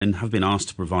Caribbean have been asked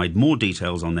to provide more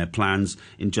details on their plans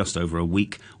in just over a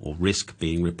week or risk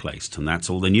being replaced. And that's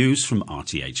all the news from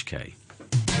RTHK.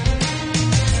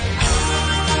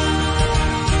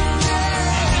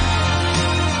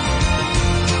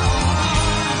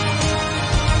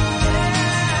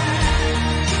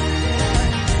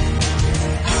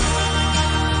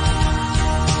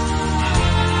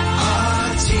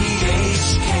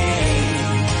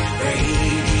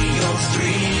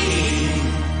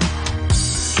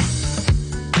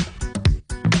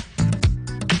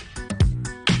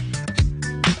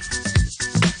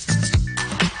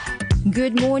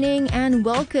 Good morning and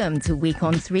welcome to Week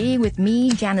on 3 with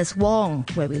me, Janice Wong,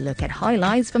 where we look at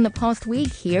highlights from the past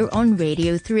week here on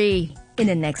Radio 3. In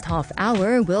the next half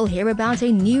hour, we'll hear about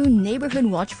a new neighborhood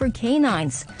watch for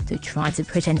canines to try to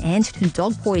put an end to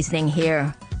dog poisoning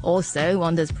here. Also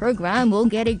on this program, we'll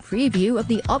get a preview of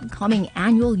the upcoming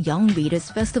annual Young Readers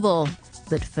Festival.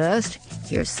 But first,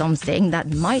 here's something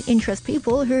that might interest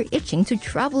people who are itching to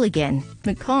travel again,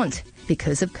 but can't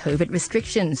because of COVID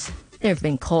restrictions. There have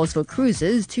been calls for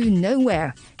cruises to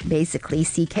nowhere, basically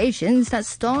staycations that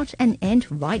start and end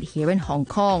right here in Hong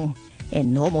Kong.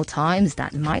 In normal times,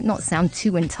 that might not sound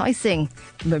too enticing,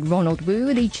 but Ronald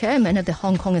Wu, the chairman of the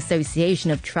Hong Kong Association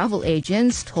of Travel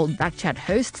Agents, told Backchat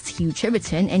hosts Hugh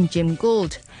Chiverton and Jim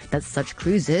Gould that such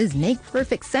cruises make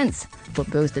perfect sense for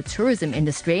both the tourism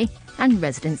industry and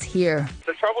residents here.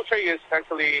 The travel trade is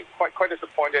actually quite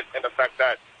disappointed in the fact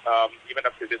that even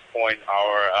up to this point,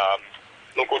 our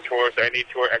local tours or any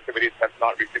tour activities have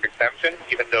not received exemption,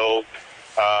 even though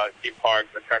theme parks,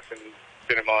 attractions,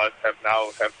 cinemas have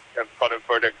gotten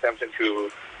further exemption to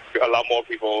allow more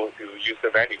people to use the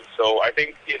venue. So I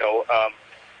think,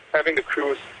 having the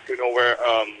cruise to nowhere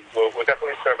will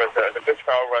definitely serve as a good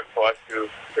trial run for us to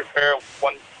prepare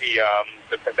once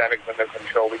the pandemic is under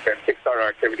control, we can kickstart our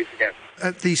activities again.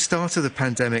 At the start of the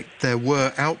pandemic, there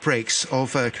were outbreaks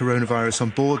of coronavirus on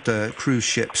board the cruise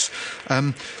ships.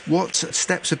 What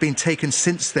steps have been taken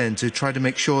since then to try to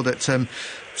make sure that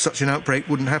such an outbreak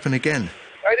wouldn't happen again?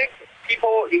 I think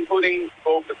people, including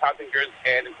both the passengers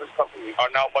and the cruise company, are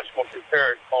now much more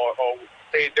prepared or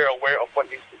they're aware of what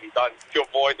needs to be done to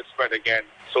avoid the spread again.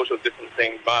 Social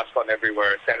distancing, masks on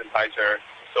everywhere, sanitizer.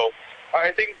 So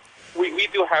I think we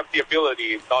do have the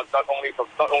ability, not only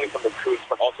from the cruise,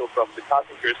 but also from the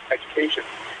passengers' education,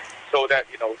 so that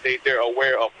they're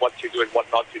aware of what to do and what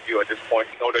not to do at this point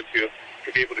in order to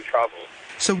be able to travel.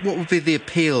 So what would be the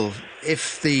appeal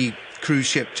if the cruise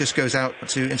ship just goes out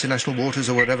to international waters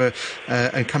or whatever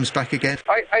and comes back again?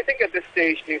 I think at this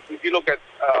stage, if you look at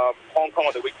Hong Kong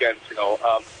on the weekends,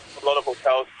 a lot of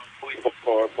hotels fully booked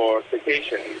for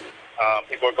vacation.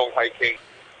 People are going hiking.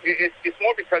 It's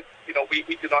more because we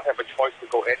do not have a choice to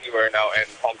go anywhere now, and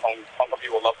Hong Kong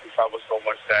people love to travel so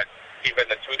much that even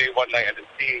a 2-day, 1 night at the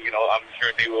sea, I'm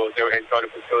sure they will enjoy the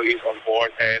facilities on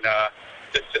board and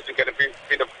just to get a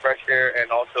bit of fresh air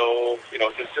and also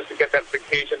just to get that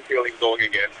vacation feeling going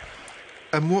again.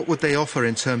 And what would they offer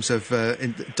in terms of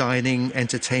dining,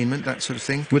 entertainment, that sort of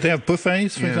thing? Would they have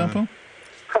buffets, for example?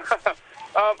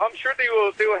 I'm sure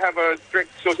they will have a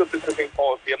strict social distancing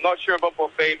policy. I'm not sure about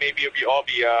buffet. Maybe it'll all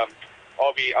be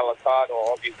a la carte or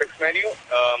all be fixed menu.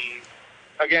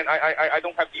 Again, I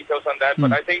don't have details on that,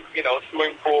 but I think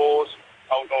swimming pools,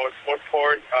 outdoor sports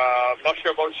court. Not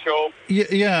sure about show.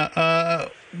 Yeah.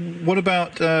 What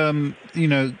about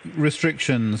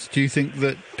restrictions? Do you think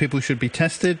that people should be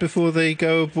tested before they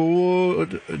go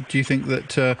aboard? Do you think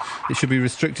that it should be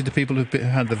restricted to people who've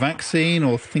had the vaccine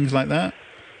or things like that?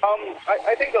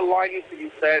 I think the line needs to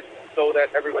be set so that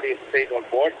everybody is safe on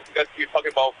board, because you're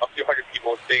talking about a few hundred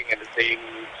people staying in the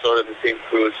same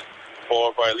cruise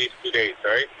for at least 2 days,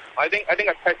 right? I think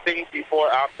a testing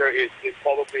before after is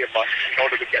probably a must in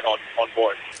order to get on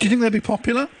board. Do you think they'd be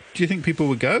popular? Do you think people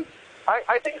would go?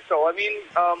 I think so. I mean,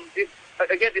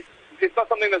 it's not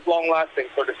something that's long lasting,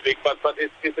 so to speak, but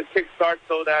it's a kickstart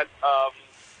so that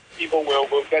people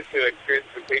will get to experience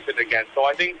vacation again. So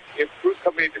I think if cruise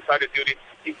companies decide to do these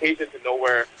vacations to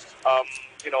nowhere,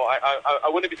 I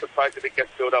wouldn't be surprised if it gets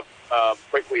filled up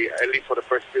quickly, at least for the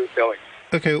first few sailings.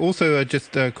 Okay. Also,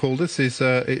 just called us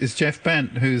is Jeff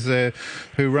Bent,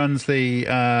 who runs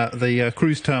the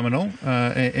cruise terminal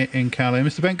in Kowloon.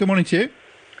 Mr. Bent, good morning to you.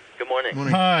 Good morning.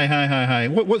 Hi.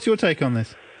 What's your take on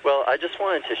this? Well, I just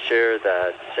wanted to share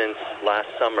that since last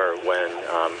summer, when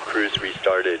cruise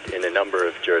restarted in a number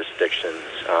of jurisdictions,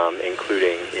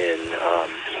 including in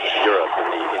Europe,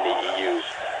 in the EU,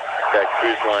 that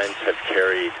cruise lines have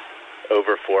carried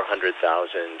over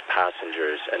 400,000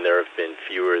 passengers, and there have been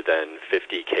fewer than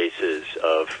 50 cases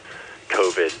of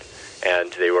COVID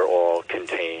and they were all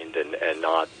contained and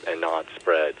not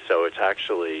spread. So it's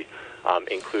actually,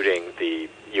 including the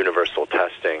universal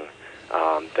testing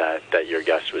that your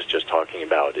guest was just talking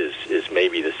about, is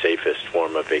maybe the safest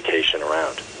form of vacation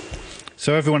around.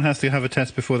 So everyone has to have a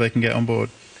test before they can get on board?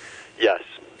 Yes.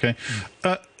 Okay.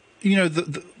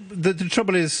 The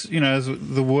trouble is, as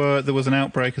there was an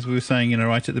outbreak, as we were saying,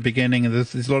 right at the beginning, and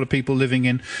there's a lot of people living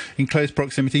in close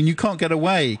proximity, and you can't get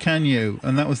away, can you?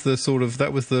 And that was the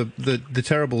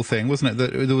terrible thing, wasn't it?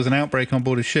 That there was an outbreak on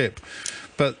board a ship,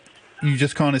 but you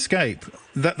just can't escape.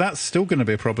 That's still going to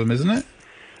be a problem, isn't it?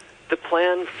 The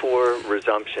plan for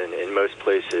resumption in most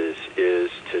places is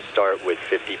to start with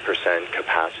 50%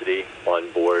 capacity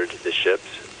on board the ships.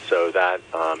 So that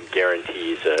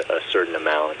guarantees a certain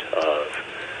amount of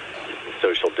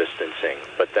social distancing.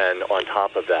 But then on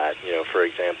top of that, for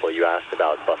example, you asked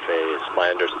about buffets. My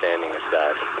understanding is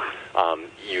that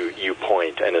you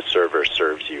point and a server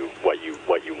serves you what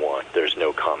you want. There's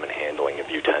no common handling of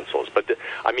utensils. But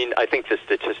I think the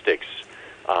statistics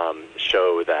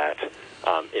show that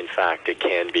in fact it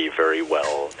can be very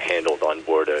well handled on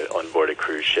board a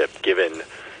cruise ship, given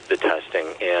the testing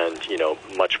and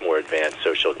much more advanced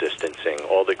social distancing.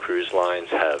 All the cruise lines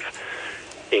have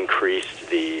increased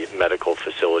the medical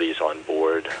facilities on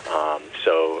board.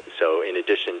 So in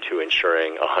addition to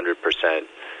ensuring 100%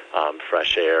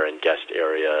 fresh air and guest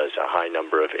areas, a high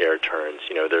number of air turns,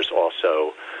 there's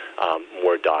also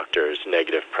more doctors,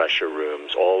 negative pressure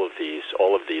rooms. All of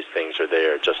these things are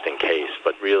there just in case.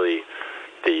 But really,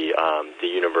 the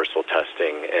universal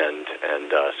testing and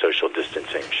social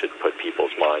distancing should put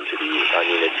people's minds at ease.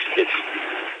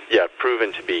 It's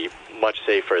proven to be much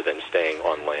safer than staying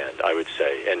on land, I would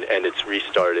say. And it's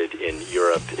restarted in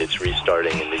Europe. It's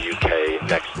restarting in the UK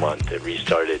next month. It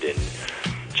restarted in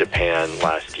Japan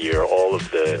last year. All of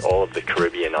the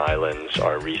Caribbean islands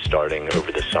are restarting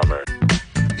over the summer.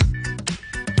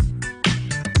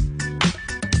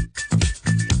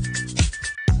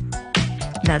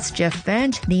 That's Jeff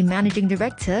Bent, the Managing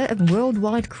Director of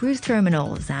Worldwide Cruise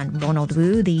Terminals, and Ronald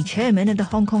Wu, the Chairman of the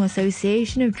Hong Kong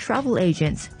Association of Travel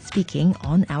Agents, speaking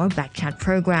on our Backchat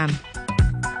program.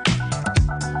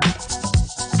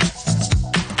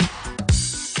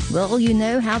 Well, you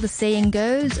know how the saying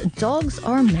goes, dogs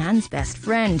are man's best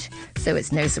friend. So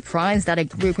it's no surprise that a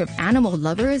group of animal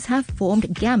lovers have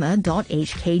formed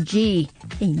Gamma.HKG,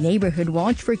 a neighborhood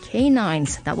watch for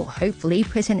canines that will hopefully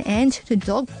put an end to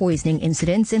dog poisoning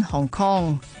incidents in Hong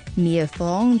Kong. Mia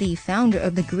Fong, the founder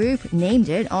of the group, named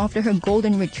it after her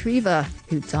golden retriever,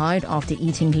 who died after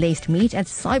eating laced meat at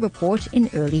Cyberport in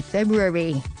early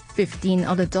February. 15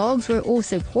 other dogs were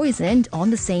also poisoned on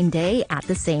the same day at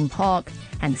the same park,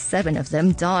 and 7 of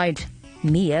them died.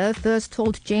 Mia first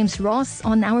told James Ross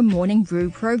on our Morning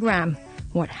Brew program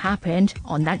what happened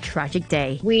on that tragic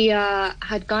day. We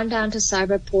had gone down to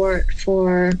Cyberport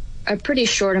for a pretty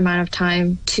short amount of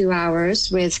time, 2 hours,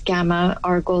 with Gamma,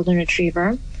 our golden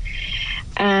retriever.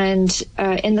 And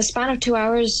in the span of 2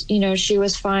 hours, she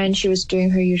was fine. She was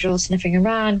doing her usual sniffing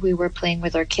around. We were playing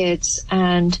with our kids.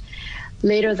 And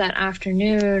later that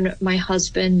afternoon, my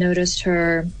husband noticed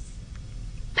her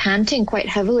panting quite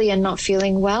heavily and not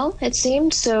feeling well, it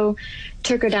seemed. So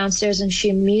took her downstairs and she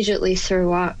immediately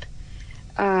threw up.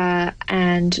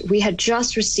 And we had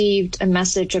just received a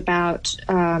message about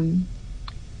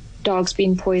dogs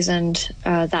being poisoned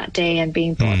that day and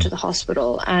being brought to the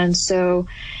hospital. And so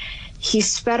he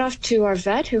sped off to our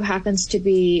vet, who happens to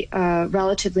be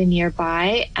relatively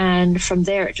nearby. And from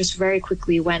there, it just very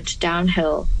quickly went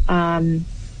downhill.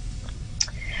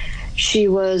 She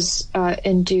was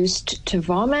induced to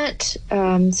vomit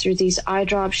through these eye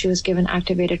drops. She was given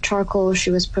activated charcoal.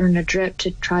 She was put on a drip to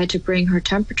try to bring her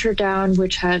temperature down,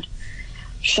 which had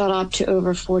shot up to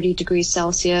over 40 degrees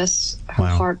Celsius. Her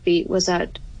heartbeat was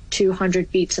at 200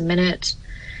 beats a minute.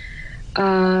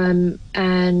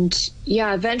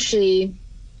 Eventually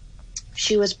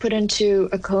she was put into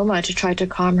a coma to try to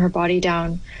calm her body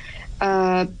down.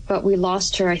 But we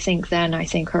lost her, I think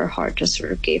her heart just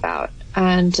sort of gave out.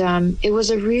 And it was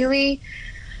a really,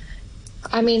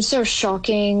 so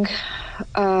shocking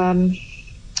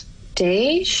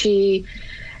day. She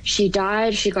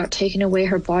died. She got taken away.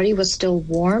 Her body was still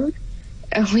warm.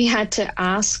 And we had to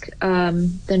ask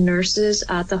the nurses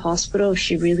at the hospital if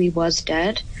she really was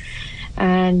dead.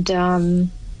 And,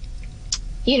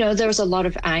 there was a lot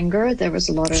of anger. There was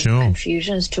a lot of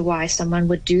confusion as to why someone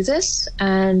would do this.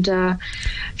 And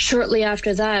shortly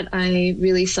after that, I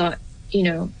really thought,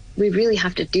 we really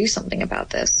have to do something about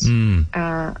this.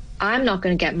 I'm not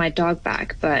going to get my dog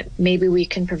back, but maybe we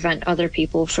can prevent other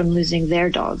people from losing their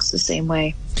dogs the same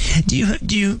way. Do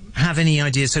you have any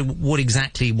idea? So, what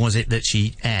exactly was it that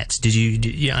she ate?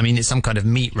 I mean, it's some kind of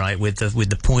meat, right, with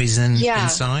the poison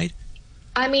inside?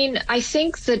 I mean, I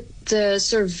think that the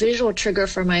sort of visual trigger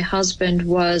for my husband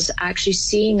was actually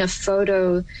seeing a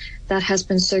photo that has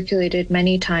been circulated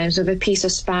many times of a piece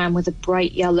of Spam with a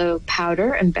bright yellow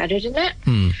powder embedded in it.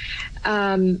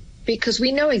 Because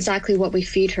we know exactly what we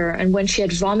feed her. And when she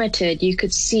had vomited, you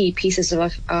could see pieces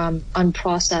of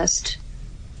unprocessed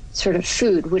sort of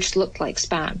food, which looked like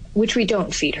Spam, which we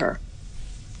don't feed her.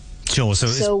 Sure.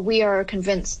 So we are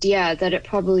convinced, that it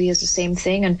probably is the same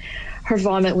thing. And her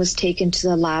vomit was taken to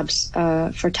the labs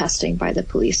for testing by the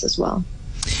police as well.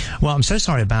 Well, I'm so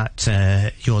sorry about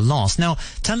your loss. Now,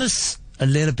 tell us a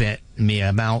little bit, Mia,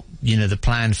 about, the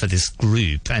plan for this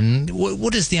group. And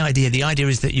what is the idea? The idea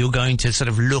is that you're going to sort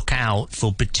of look out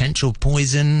for potential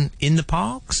poison in the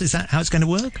parks? Is that how it's going to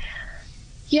work?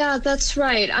 Yeah, that's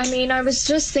right. I mean, I was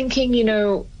just thinking,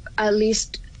 at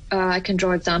least I can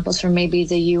draw examples from maybe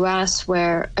the US,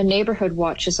 where a neighborhood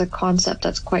watch is a concept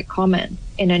that's quite common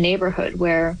in a neighborhood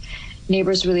where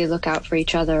neighbors really look out for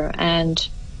each other. And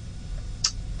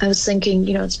I was thinking,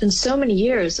 it's been so many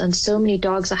years and so many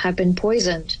dogs that have been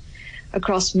poisoned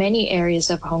across many areas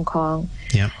of Hong Kong.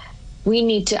 Yeah. We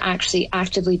need to actually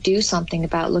actively do something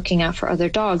about looking out for other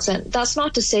dogs. And that's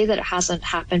not to say that it hasn't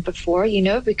happened before,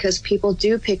 because people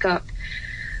do pick up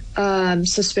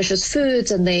suspicious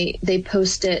foods and they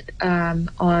post it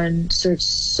on sort of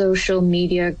social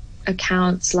media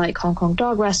accounts like Hong Kong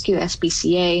Dog Rescue,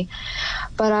 SPCA.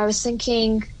 But I was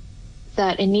thinking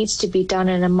that it needs to be done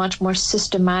in a much more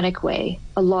systematic way,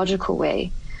 a logical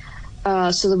way,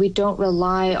 so that we don't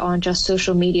rely on just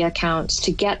social media accounts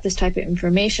to get this type of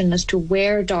information as to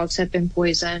where dogs have been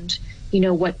poisoned,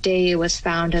 what day it was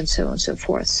found, and so on and so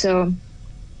forth. So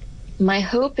my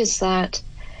hope is that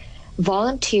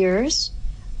volunteers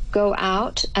go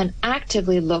out and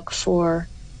actively look for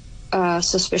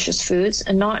suspicious foods,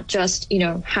 and not just,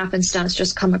 happenstance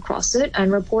just come across it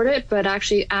and report it, but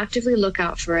actually actively look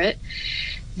out for it.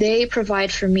 They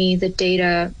provide for me the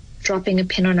data, dropping a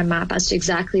pin on a map as to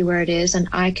exactly where it is, and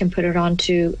I can put it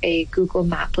onto a Google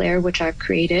map layer, which I've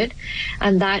created,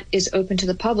 and that is open to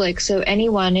the public. So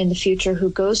anyone in the future who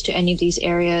goes to any of these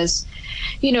areas,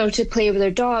 to play with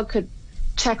their dog could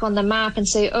check on the map and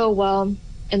say, oh, well,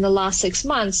 in the last 6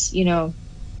 months,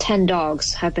 10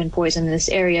 dogs have been poisoned in this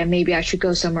area. Maybe I should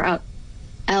go somewhere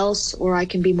else, or I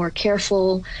can be more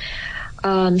careful.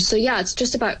 It's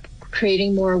just about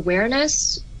creating more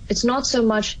awareness. It's not so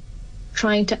much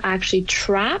trying to actually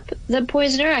trap the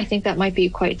poisoner. I think that might be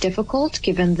quite difficult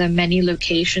given the many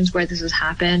locations where this has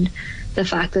happened, the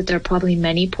fact that there are probably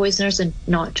many poisoners and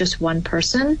not just one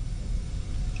person.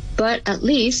 But at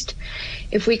least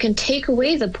if we can take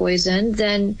away the poison,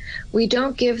 then we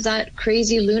don't give that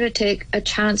crazy lunatic a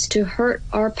chance to hurt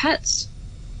our pets.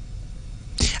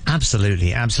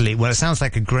 Absolutely, absolutely. Well, it sounds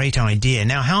like a great idea.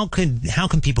 Now, how can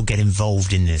people get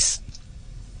involved in this?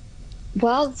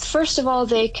 Well, first of all,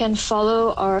 they can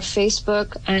follow our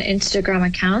Facebook and Instagram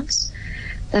accounts.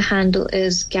 The handle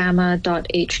is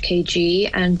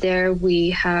gamma.hkg, and there we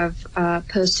have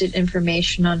posted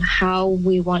information on how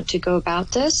we want to go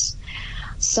about this,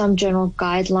 some general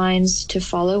guidelines to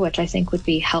follow, which I think would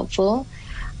be helpful.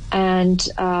 And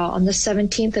on the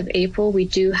 17th of April, we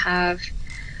do have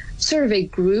sort of a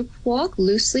group walk,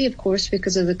 loosely, of course,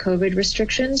 because of the COVID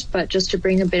restrictions, but just to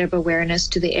bring a bit of awareness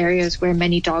to the areas where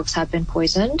many dogs have been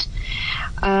poisoned.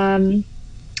 And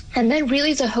then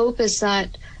really the hope is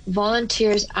that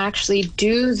volunteers actually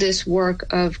do this work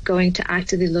of going to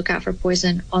actively look out for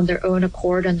poison on their own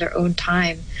accord and their own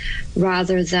time,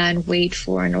 rather than wait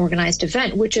for an organized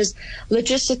event, which is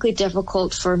logistically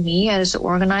difficult for me as an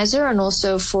organizer and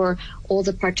also for all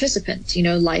the participants.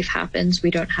 Life happens. We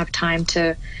don't have time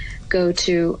to go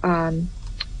to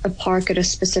a park at a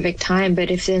specific time, but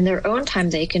if in their own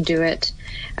time they can do it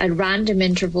at random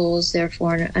intervals,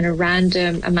 therefore, and a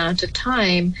random amount of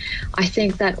time, I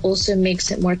think that also makes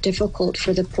it more difficult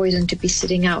for the poison to be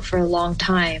sitting out for a long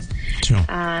time. Sure.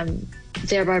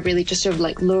 Thereby really just sort of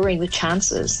like lowering the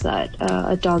chances that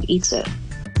a dog eats it.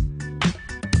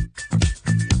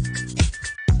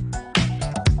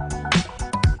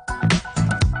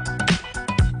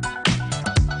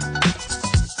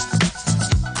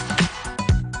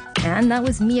 And that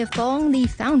was Mia Fong, the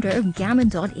founder of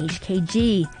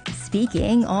Gamma.hkg,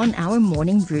 speaking on our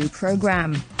Morning Brew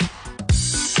program.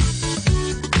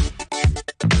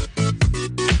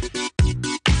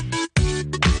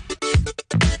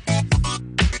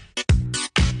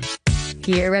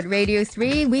 Here at Radio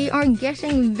 3, we are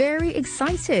getting very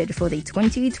excited for the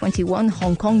 2021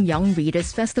 Hong Kong Young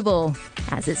Readers Festival.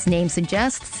 As its name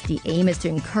suggests, the aim is to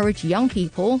encourage young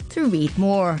people to read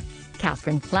more.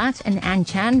 Catherine Platt and Anne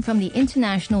Chan from the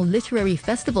International Literary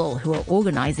Festival, who are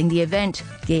organising the event,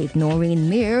 gave Noreen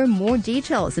Mir more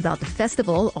details about the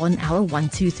festival on our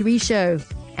 123 show.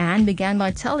 Anne began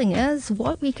by telling us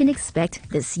what we can expect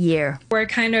this year. We're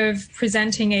kind of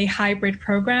presenting a hybrid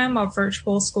program of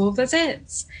virtual school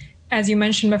visits. As you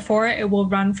mentioned before, it will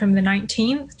run from the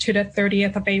 19th to the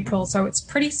 30th of April, so it's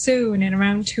pretty soon, in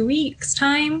around 2 weeks'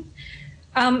 time.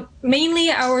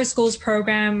 Mainly our schools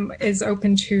program is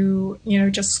open to,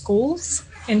 just schools,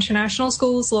 international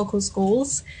schools, local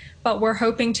schools, but we're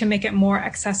hoping to make it more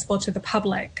accessible to the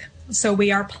public. So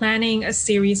we are planning a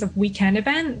series of weekend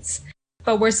events,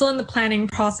 but we're still in the planning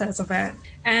process of it.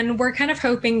 And we're kind of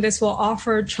hoping this will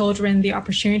offer children the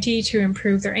opportunity to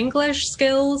improve their English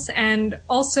skills and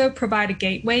also provide a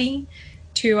gateway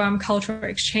to cultural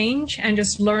exchange and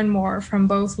just learn more from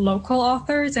both local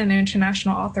authors and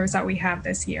international authors that we have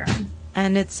this year.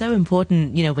 And it's so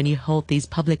important, when you hold these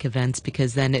public events,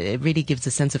 because then it really gives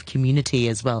a sense of community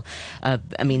as well.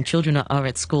 Children are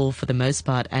at school for the most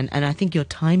part, and I think your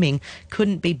timing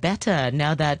couldn't be better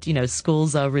now that,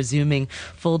 schools are resuming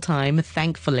full time,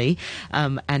 thankfully.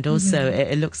 And also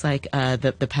it looks like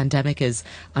the pandemic is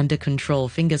under control.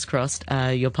 Fingers crossed.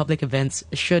 Your public events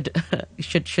should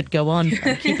go on,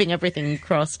 keeping everything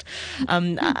crossed.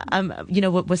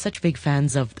 We're such big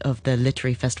fans of the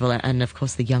Literary Festival and, of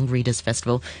course, the Young Readers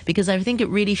Festival, because I think it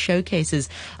really showcases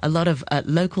a lot of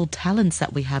local talents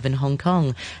that we have in Hong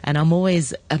Kong, and I'm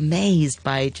always amazed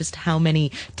by just how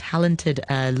many talented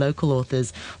local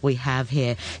authors we have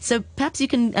here. So perhaps you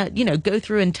can go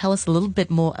through and tell us a little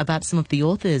bit more about some of the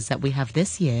authors that we have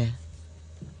this year.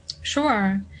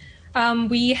 Sure.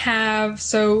 We have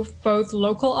both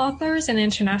local authors and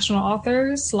international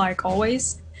authors, like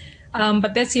always,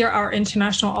 but this year our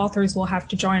international authors will have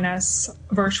to join us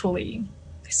virtually.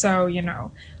 So,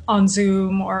 on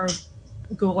Zoom or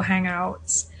Google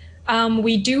Hangouts.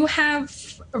 We do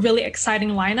have a really exciting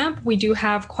lineup. We do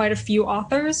have quite a few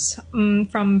authors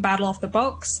from Battle of the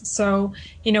Books. So,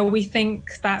 we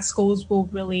think that schools will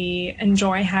really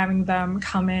enjoy having them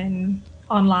come in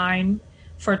online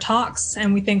for talks,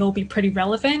 and we think it'll be pretty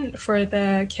relevant for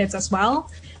the kids as well.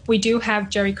 We do have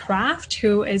Jerry Craft,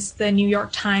 who is the New York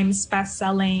Times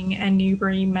best-selling and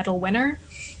Newbery Medal winner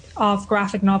of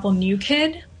graphic novel New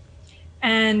Kid.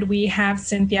 And we have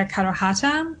Cynthia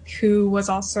Karuhata, who was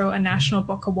also a National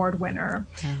Book Award winner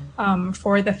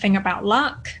for The Thing About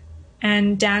Luck.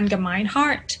 And Dan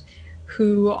Gemeinhardt,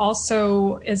 who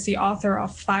also is the author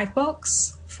of 5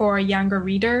 books for younger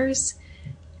readers.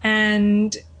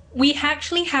 And we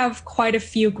actually have quite a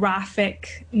few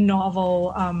graphic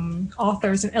novel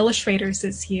authors and illustrators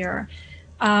this year.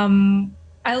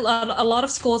 A lot of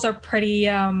schools are pretty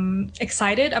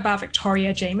excited about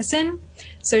Victoria Jameson.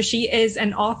 So she is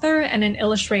an author and an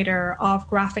illustrator of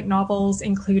graphic novels,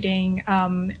 including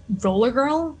Roller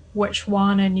Girl, which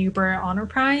won a Newbery Honor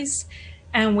Prize.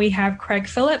 And we have Craig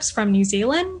Phillips from New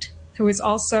Zealand, who is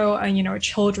also a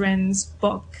children's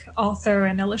book author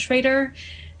and illustrator.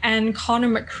 And Connor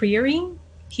McCreary,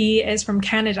 he is from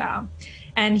Canada.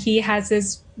 And he has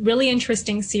this really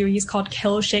interesting series called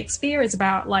Kill Shakespeare. It's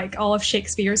about all of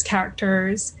Shakespeare's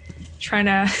characters trying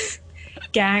to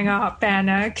gang up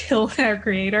and kill their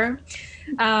creator.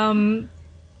 And,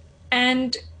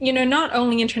 not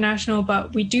only international,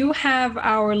 but we do have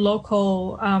our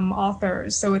local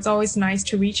authors. So it's always nice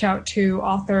to reach out to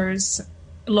authors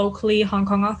locally, Hong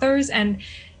Kong authors. And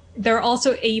they're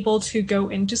also able to go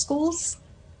into schools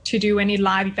to do any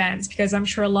live events, because I'm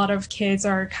sure a lot of kids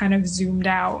are kind of zoomed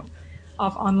out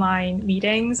of online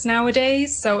meetings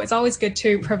nowadays. So it's always good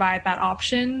to provide that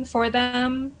option for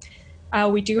them.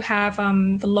 We do have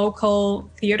the local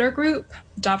theater group,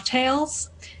 Dovetails,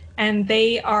 and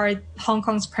they are Hong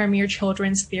Kong's premier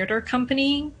children's theater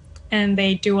company. And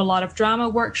they do a lot of drama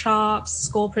workshops,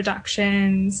 school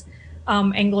productions,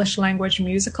 English language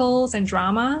musicals and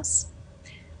dramas.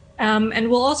 And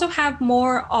we'll also have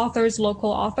more local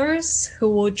authors, who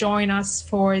will join us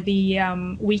for the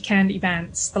weekend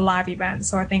events, the live events.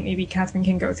 So I think maybe Catherine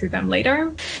can go through them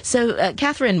later. So,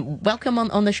 Catherine, welcome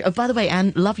on the show. Oh, by the way,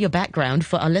 Anne, love your background.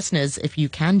 For our listeners, if you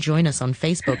can join us on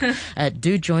Facebook,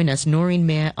 do join us, Noreen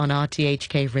Mir on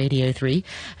RTHK Radio 3.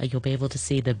 You'll be able to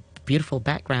see the beautiful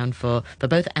background for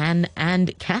both Anne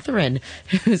and Catherine,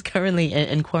 who's currently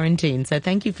in quarantine. So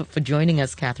thank you for joining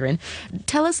us, Catherine.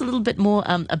 Tell us a little bit more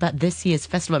about this year's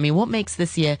festival. What makes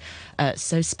this year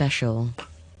so special?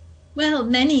 Well,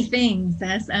 many things,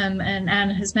 as and Anne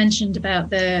has mentioned about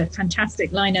the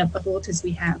fantastic lineup of authors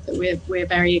we have that we're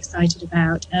very excited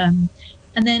about.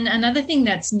 And then another thing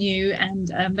that's new and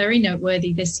very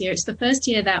noteworthy this year, it's the first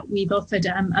year that we've offered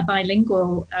a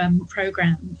bilingual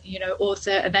program,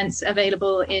 author events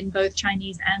available in both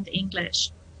Chinese and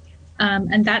English.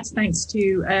 And that's thanks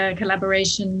to a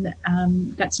collaboration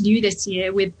that's new this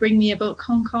year with Bring Me a Book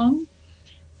Hong Kong,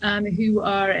 who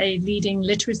are a leading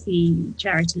literacy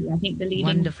charity. I think the leading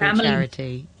wonderful family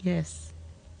charity, yes,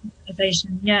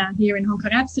 organization, here in Hong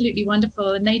Kong. Absolutely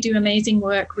wonderful, and they do amazing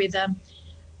work with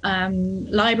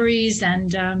libraries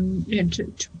and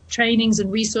trainings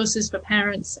and resources for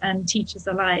parents and teachers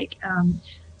alike.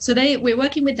 So we're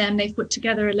working with them. They've put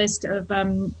together a list of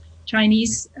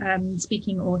Chinese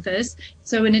speaking authors.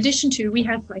 So in addition to, we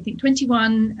have, I think,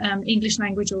 21 English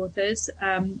language authors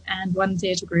and one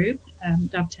theatre group,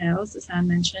 Dovetails, as Anne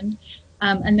mentioned.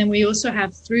 And then we also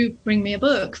have, through Bring Me a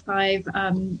Book, 5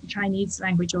 Chinese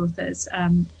language authors.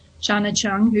 Shana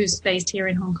Chung, who's based here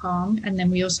in Hong Kong. And then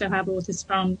we also have authors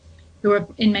who are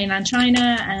in mainland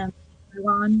China and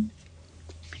Taiwan.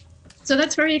 So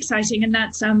that's very exciting. And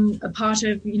that's a part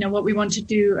of, what we want to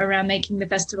do around making the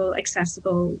festival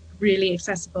accessible, really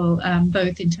accessible,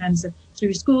 both in terms of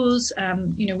through schools.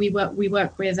 We work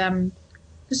with the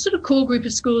sort of core group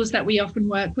of schools that we often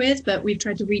work with, but we've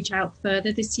tried to reach out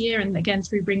further this year. And again,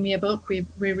 through Bring Me a Book, we're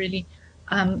really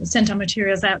sent our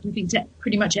materials out, I think, to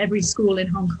pretty much every school in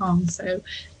Hong Kong. So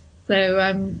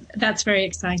that's very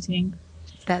exciting.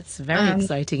 That's very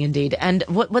exciting indeed. And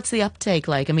what's the uptake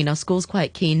like? I mean, are schools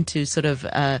quite keen to sort of,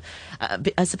 I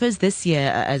suppose this year,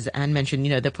 as Anne mentioned,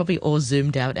 they're probably all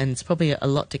zoomed out and it's probably a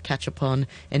lot to catch up on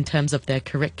in terms of their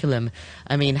curriculum.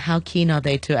 I mean, how keen are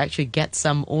they to actually get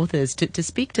some authors to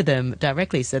speak to them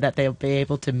directly so that they'll be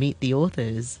able to meet the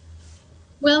authors?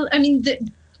 Well, I mean,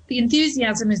 the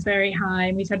enthusiasm is very high,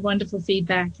 and we've had wonderful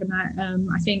feedback, and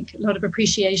I think a lot of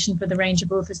appreciation for the range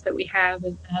of authors that we have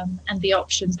and the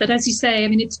options. But as you say, I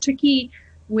mean, it's tricky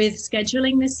with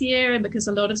scheduling this year, because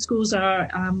a lot of schools are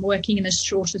working in a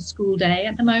shorter school day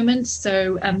at the moment.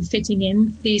 So fitting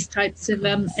in these types of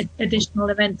additional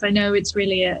events, I know it's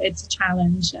really a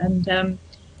challenge. And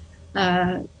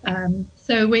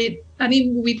so we've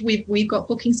got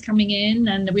bookings coming in,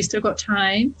 and we've still got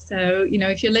time. So,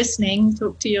 if you're listening,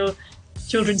 talk to your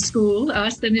children's school,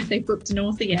 ask them if they've booked an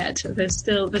author yet. There's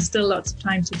still lots of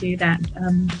time to do that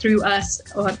through us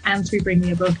and through Bring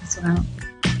Me a Book as well.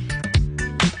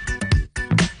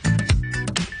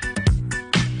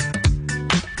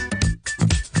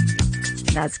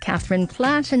 That's Catherine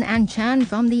Platt and Anne Chan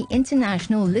from the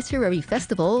International Literary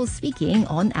Festival speaking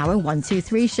on our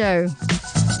 123 show.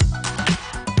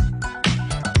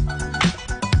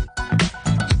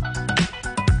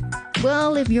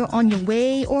 Well, if you're on your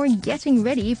way or getting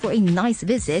ready for a nice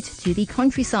visit to the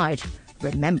countryside,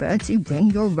 remember to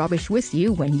bring your rubbish with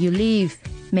you when you leave.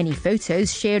 Many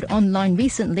photos shared online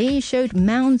recently showed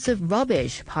mounds of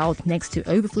rubbish piled next to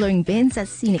overflowing bins at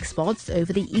scenic spots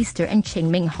over the Easter and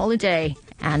Qingming holiday.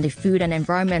 And the Food and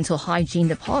Environmental Hygiene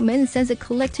Department says it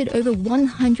collected over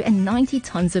 190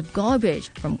 tons of garbage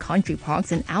from country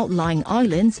parks and outlying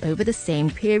islands over the same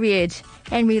period.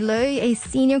 Henry Loy, a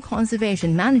senior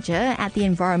conservation manager at the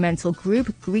environmental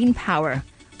group Green Power,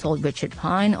 told Richard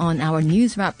Pine on our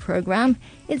News Wrap program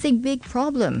it's a big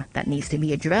problem that needs to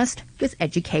be addressed with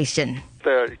education.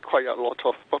 There are quite a lot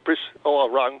of rubbish all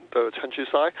around the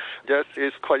countryside. Yes,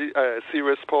 it's quite a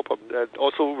serious problem. And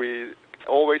also, we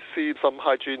always see some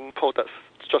hygiene products,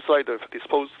 just like the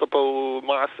disposable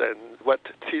masks and wet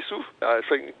tissue. I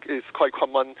think it's quite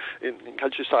common in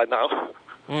countryside now.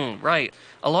 Right.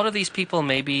 A lot of these people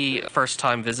may be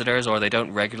first-time visitors, or they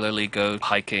don't regularly go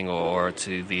hiking or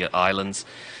to the islands.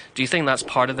 Do you think that's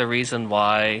part of the reason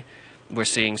why we're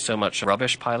seeing so much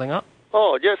rubbish piling up?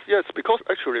 Oh, yes, because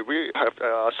actually we have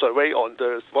a survey on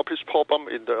the rubbish problem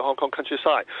in the Hong Kong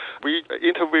countryside. We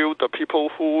interviewed the people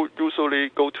who usually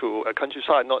go to a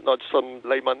countryside, not some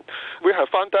laymen. We have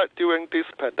found that during this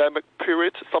pandemic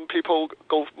period, some people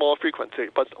go more frequently,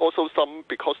 but also some,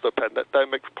 because the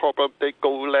pandemic problem, they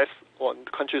go less on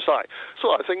countryside. So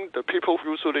I think the people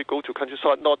who usually go to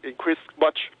countryside not increase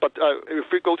much, but if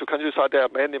we go to countryside, there are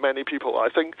many people. I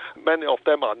think many of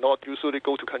them are not usually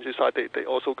go to countryside, they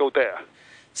also go there.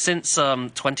 Since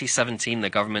 2017, the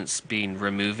government's been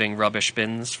removing rubbish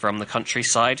bins from the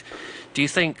countryside. Do you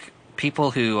think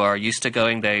people who are used to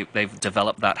going, they've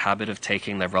developed that habit of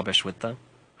taking their rubbish with them?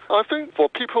 I think for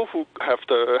people who have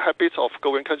the habit of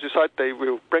going countryside, they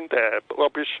will bring their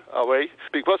rubbish away.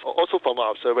 Because also from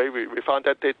our survey, we found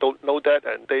that they don't know that,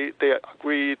 and they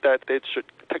agree that they should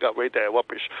take away their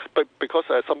rubbish. But because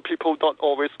some people not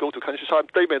always go to countryside,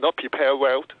 they may not prepare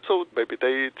well, so maybe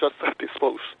they just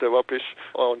dispose the rubbish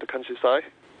on the countryside.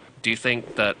 Do you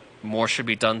think that more should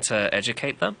be done to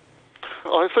educate them?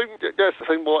 I think, yes,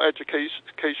 more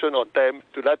education on them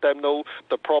to let them know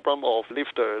the problem of leave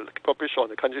the rubbish on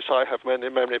the countryside have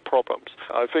many problems.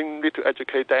 I think need to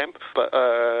educate them, but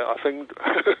I think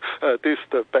this is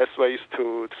the best ways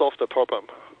to solve the problem.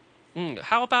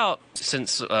 How about,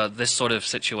 since this sort of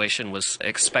situation was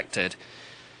expected,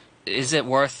 is it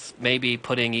worth maybe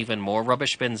putting even more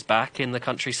rubbish bins back in the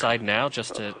countryside now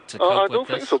just to cope with this? I don't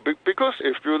think so, because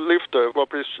if you leave the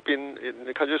rubbish bin in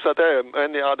the countryside, there are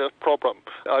any other problem.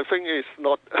 I think it's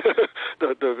not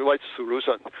the right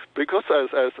solution, because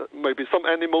as maybe some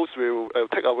animals will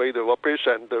take away the rubbish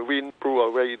and the wind blew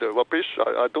away the rubbish.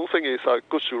 I don't think it's a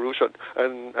good solution,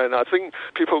 and I think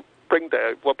people bring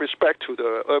their rubbish back to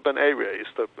the urban area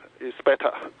is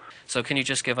better. So can you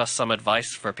just give us some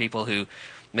advice for people who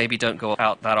maybe don't go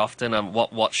out that often, and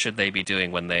what should they be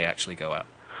doing when they actually go out?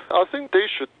 I think they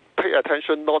should pay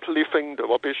attention not leaving the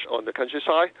rubbish on the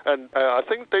countryside, and I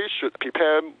think they should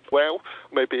prepare well.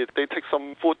 Maybe they take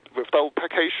some food without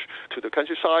package to the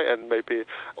countryside, and maybe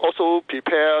also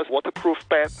prepare waterproof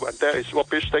bag. When there is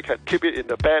rubbish, they can keep it in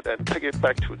the bag and take it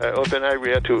back to the urban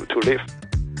area to live.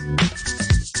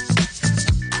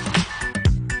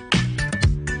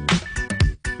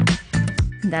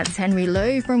 That's Henry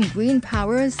Lowe from Green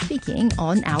Power speaking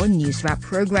on our News Wrap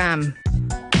program.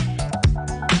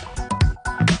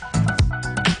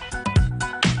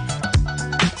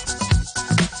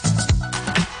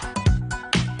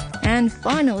 And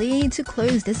finally, to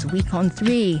close this week on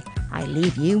 3, I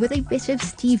leave you with a bit of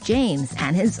Steve James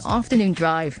and his afternoon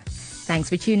drive. Thanks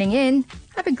for tuning in.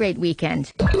 Have a great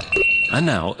weekend. And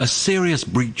now, a serious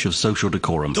breach of social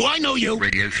decorum. Do I know you?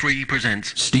 Radio 3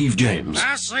 presents Steve James.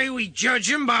 I say we judge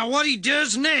him by what he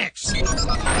does next.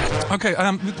 Okay,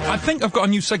 I think I've got a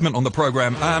new segment on the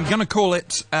programme. I'm going to call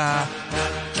it,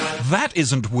 That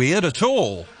Isn't Weird at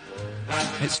All.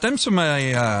 It stems from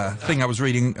a thing I was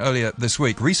reading earlier this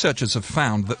week. Researchers have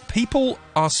found that people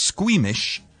are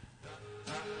squeamish.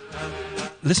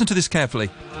 Listen to this carefully.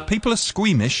 People are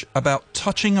squeamish about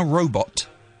touching a robot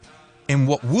in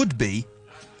what would be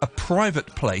a private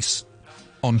place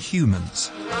on humans.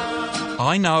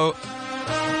 I know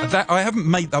that I haven't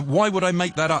made that. Why would I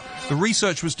make that up? The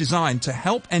research was designed to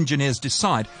help engineers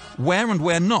decide where and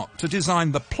where not to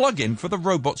design the plug-in for the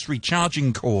robot's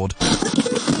recharging cord.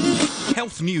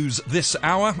 Health news this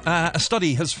hour. A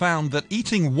study has found that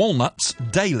eating walnuts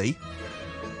daily...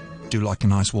 Do like a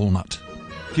nice walnut.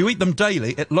 If you eat them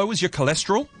daily, it lowers your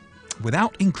cholesterol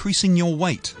without increasing your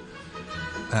weight.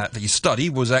 The study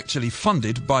was actually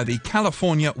funded by the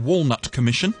California Walnut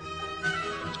Commission.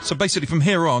 So basically from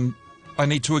here on, I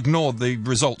need to ignore the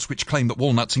results which claim that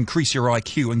walnuts increase your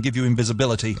IQ and give you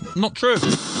invisibility. Not true.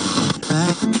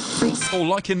 Or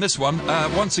like in this one,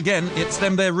 once again, it's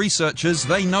them, they're researchers,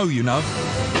 they know you know,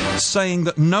 saying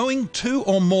that knowing 2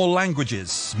 or more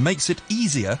languages makes it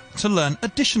easier to learn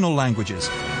additional languages.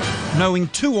 Knowing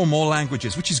 2 or more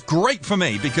languages, which is great for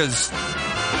me because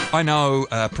I know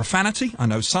profanity, I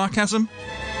know sarcasm,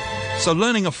 so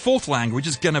learning a 4th language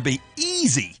is going to be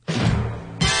easy.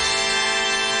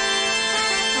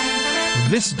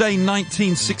 This day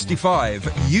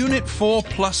 1965, Unit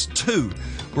 4+2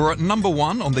 were at number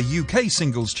 1 on the UK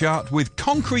singles chart with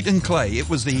Concrete and Clay. It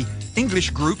was the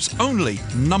English group's only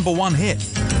number 1 hit.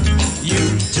 You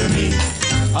to me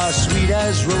are sweet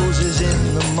as roses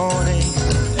in the morning,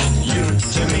 and you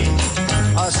to me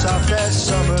are soft as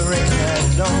summer rain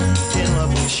and dawn in love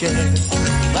we share.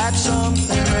 That's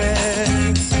something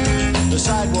rare. The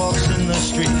sidewalks in the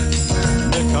street,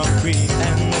 the concrete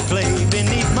and the clay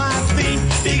beneath my feet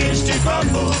begins to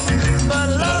crumble, but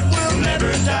love will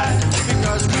never die,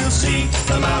 because we'll see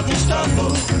the mountains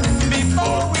tumble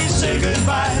before we say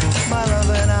goodbye. My love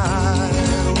and I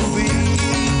will be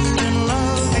in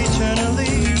love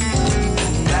eternally.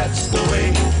 That's the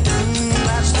way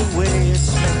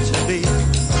it's meant to be.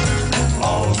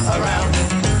 All around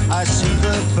I see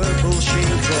the purple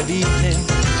shades of evening,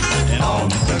 and on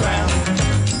the ground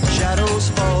shadows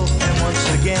fall, and once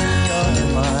again you're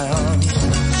in my arms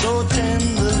so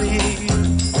tenderly.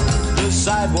 The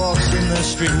sidewalks in the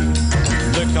street,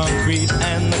 the concrete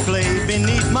and the clay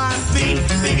beneath my feet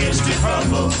begins to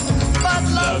crumble, but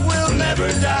love will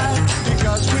never die,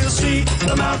 because we'll see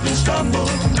the mountains tumble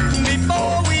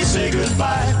before we say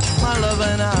goodbye. My love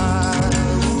and I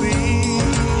will be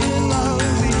in love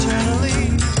eternally.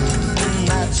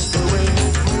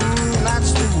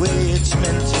 it's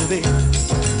meant to be.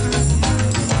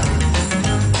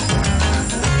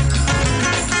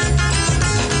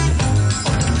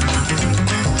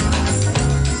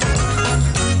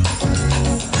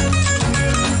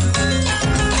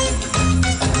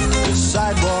 The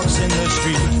sidewalks in the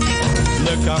street,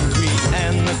 the concrete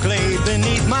and the clay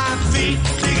beneath my feet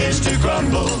begins to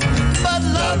crumble, but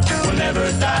love will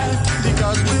never die,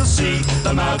 because we'll see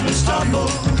the mountains tumble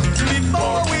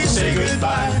before we say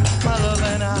goodbye, my love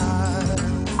and I.